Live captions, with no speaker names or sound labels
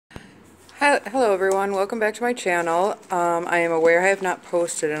Hello everyone, welcome back to my channel. I am aware I have not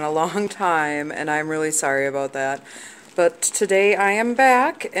posted in a long time and I'm really sorry about that. But today I am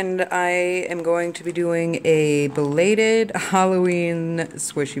back and I am going to be doing a belated Halloween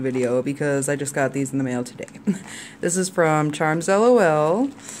squishy video because I just got these in the mail today. This is from Charms LOL.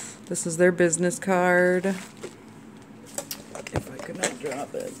 This is their business card. If I could not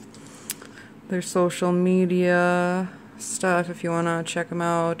drop it. Their social media stuff if you want to check them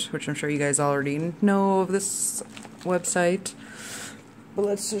out, which I'm sure you guys already know of this website. But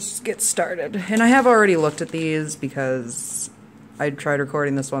let's just get started. And I have already looked at these because I tried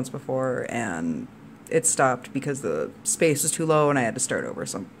recording this once before and it stopped because the space was too low and I had to start over.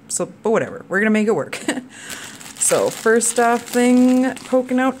 But whatever, we're gonna make it work. So first off thing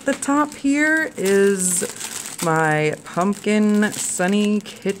poking out the top here is my pumpkin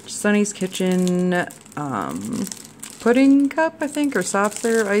Sunny's Kitchen pudding cup, I think, or soft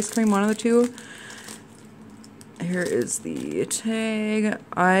serve ice cream, one of the two. Here is the tag.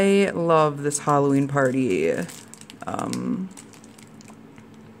 I love this Halloween party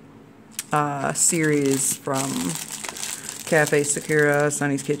series from Cafe Sakura,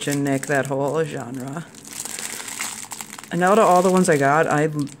 Sunny's Kitchen, Nick, that whole genre. And out of all the ones I got,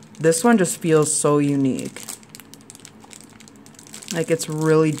 this one just feels so unique. Like, it's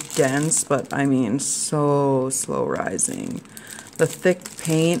really dense, but I mean, so slow rising. The thick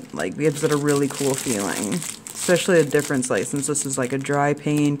paint, like, gives it a really cool feeling. Especially a different slice, since this is like a dry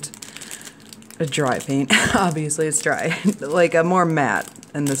paint. Obviously it's dry. Like a more matte,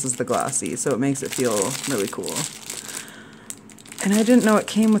 and this is the glossy, so it makes it feel really cool. And I didn't know it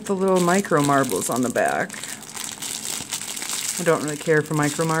came with the little micro marbles on the back. I don't really care for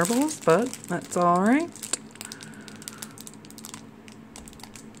micro marbles, but that's alright.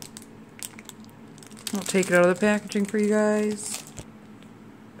 I'll take it out of the packaging for you guys.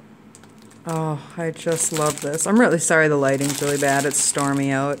 Oh, I just love this. I'm really sorry the lighting's really bad. It's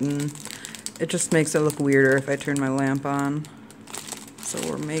stormy out and it just makes it look weirder if I turn my lamp on. So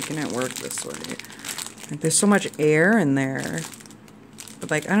we're making it work this way. Like, there's so much air in there.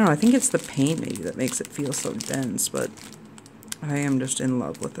 But like, I don't know, I think it's the paint maybe that makes it feel so dense, but I am just in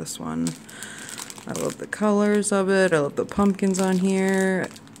love with this one. I love the colors of it. I love the pumpkins on here.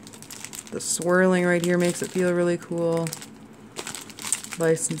 The swirling right here makes it feel really cool.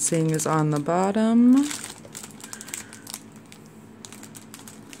 Licensing is on the bottom.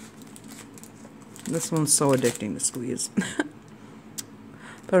 This one's so addicting to squeeze.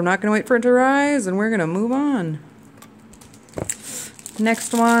 But I'm not going to wait for it to rise, and we're going to move on.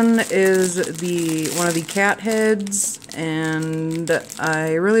 Next one is one of the cat heads, and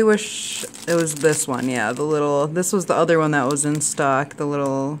I really wish it was this one. Yeah, this was the other one that was in stock, the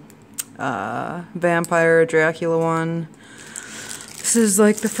little vampire Dracula one. This is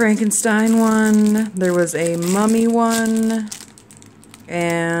like the Frankenstein one. There was a mummy one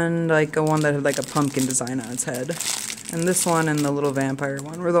and like a one that had like a pumpkin design on its head. And this one and the little vampire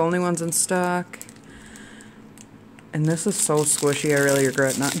one were the only ones in stock. And this is so squishy, I really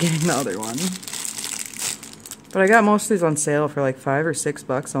regret not getting the other one. But I got most of these on sale for like $5 or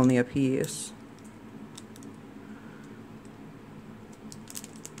 $6 only a piece.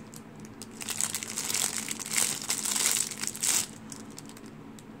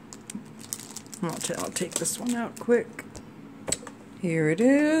 I'll take this one out quick. Here it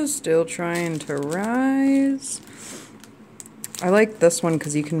is, still trying to rise. I like this one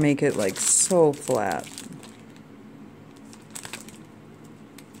because you can make it like so flat.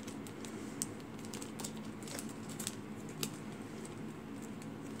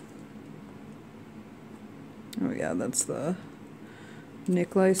 Oh yeah, that's the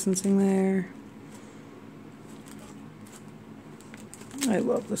Nick licensing there. I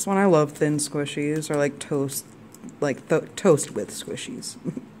love this one. I love thin squishies, or like toast, toast with squishies.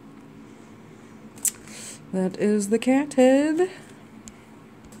 That is the cat head.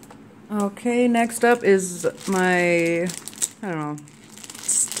 Okay, next up is my, I don't know,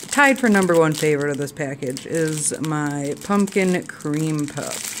 tied for #1 favorite of this package is my pumpkin cream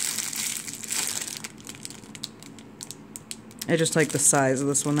puff. I just like the size of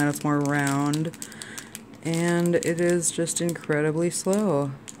this one, that it's more round. And it is just incredibly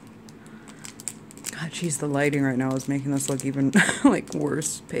slow. God, jeez, the lighting right now is making this look even, like,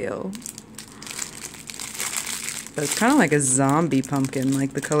 worse pale. But it's kind of like a zombie pumpkin,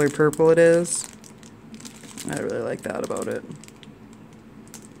 like the color purple it is. I really like that about it.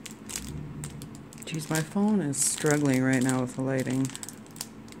 Jeez, my phone is struggling right now with the lighting.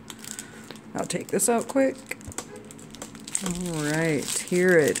 I'll take this out quick. Alright,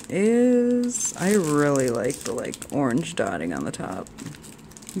 here it is. I really like the orange dotting on the top.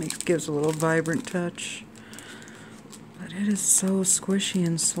 Gives a little vibrant touch. But it is so squishy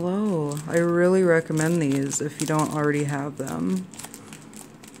and slow. I really recommend these if you don't already have them.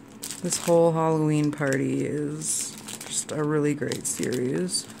 This whole Halloween party is just a really great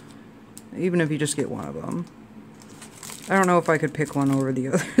series. Even if you just get one of them. I don't know if I could pick one over the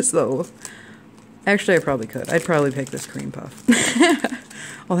others though. Actually, I probably could. I'd probably pick this cream puff.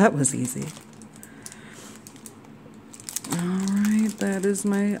 Well, that was easy. Alright, that is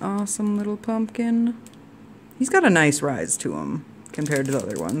my awesome little pumpkin. He's got a nice rise to him compared to the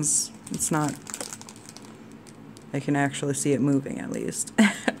other ones. It's not... I can actually see it moving at least.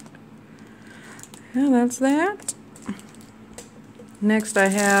 Yeah, that's that. Next I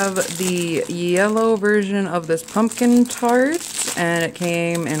have the yellow version of this pumpkin tart, and it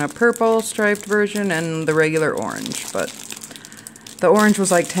came in a purple striped version and the regular orange, but the orange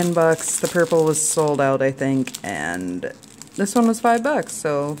was like 10 bucks, the purple was sold out I think, and this one was 5 bucks,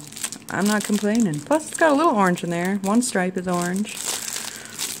 so I'm not complaining. Plus it's got a little orange in there, one stripe is orange.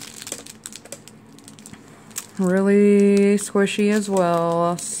 Really squishy as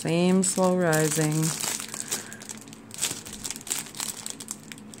well, same slow rising.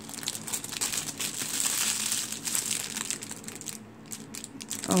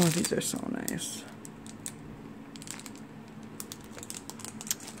 Oh, these are so nice.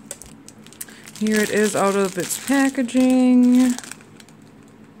 Here it is out of its packaging.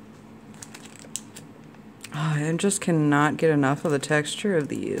 Oh, I just cannot get enough of the texture of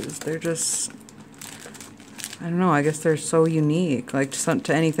these. They're just, I don't know, I guess they're so unique, like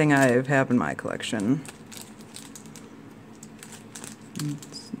to anything I have in my collection.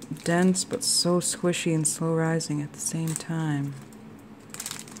 It's dense, but so squishy and slow rising at the same time.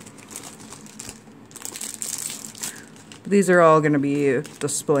 These are all going to be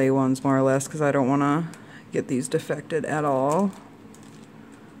display ones, more or less, because I don't want to get these defected at all.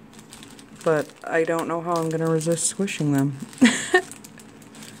 But I don't know how I'm going to resist squishing them.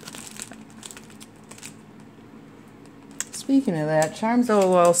 Speaking of that, Charms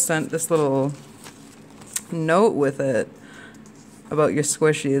LOL sent this little note with it about your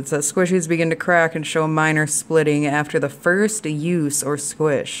squishy. It says, squishies begin to crack and show minor splitting after the first use or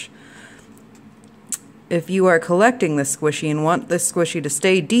squish. If you are collecting the squishy and want this squishy to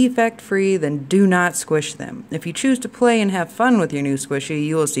stay defect-free, then do not squish them. If you choose to play and have fun with your new squishy,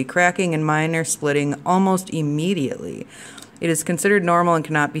 you will see cracking and minor splitting almost immediately. It is considered normal and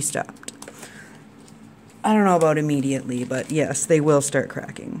cannot be stopped. I don't know about immediately, but yes, they will start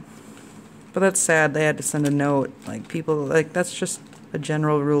cracking. But that's sad, they had to send a note. Like, people, like, that's just a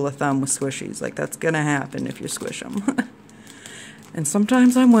general rule of thumb with squishies. Like, that's gonna happen if you squish them. And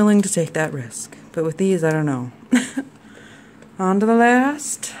sometimes I'm willing to take that risk. But with these, I don't know. On to the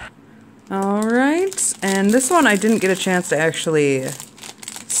last. Alright, and this one I didn't get a chance to actually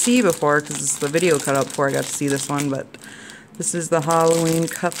see before because the video cut out before I got to see this one, but this is the Halloween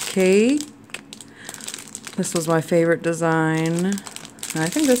cupcake. This was my favorite design. And I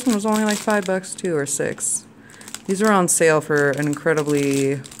think this one was only like 5 bucks too, or 6. These are on sale for an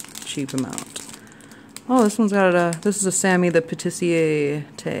incredibly cheap amount. Oh, this one's got a, this is a Sammy the Patissier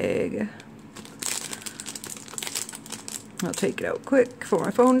tag. I'll take it out quick before my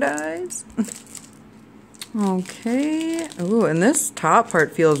phone dies. Okay. Ooh, and this top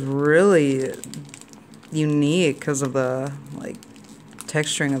part feels really unique because of the, like,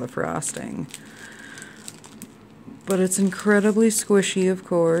 texturing of the frosting. But it's incredibly squishy, of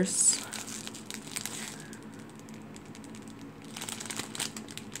course.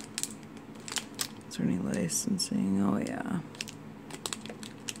 Is there any licensing? Oh, yeah.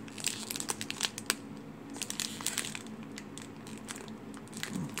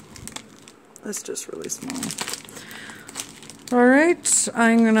 That's just really small. Alright,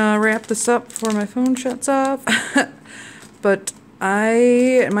 I'm gonna wrap this up before my phone shuts off. But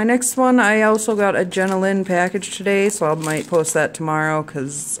my next one, I also got a Jenna Lynn package today, so I might post that tomorrow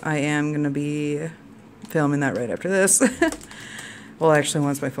because I am gonna be filming that right after this. Well, actually,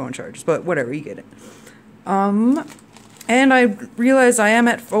 once my phone charges, but whatever, you get it. And I realize I am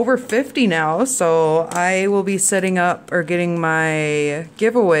at over 50 now, so I will be setting up or getting my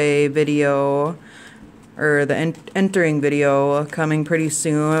giveaway video, or the entering video, coming pretty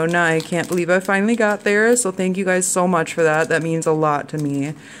soon. I can't believe I finally got there, so thank you guys so much for that. That means a lot to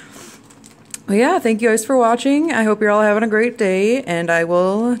me. Well, yeah, thank you guys for watching. I hope you're all having a great day, and I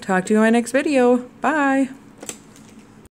will talk to you in my next video. Bye!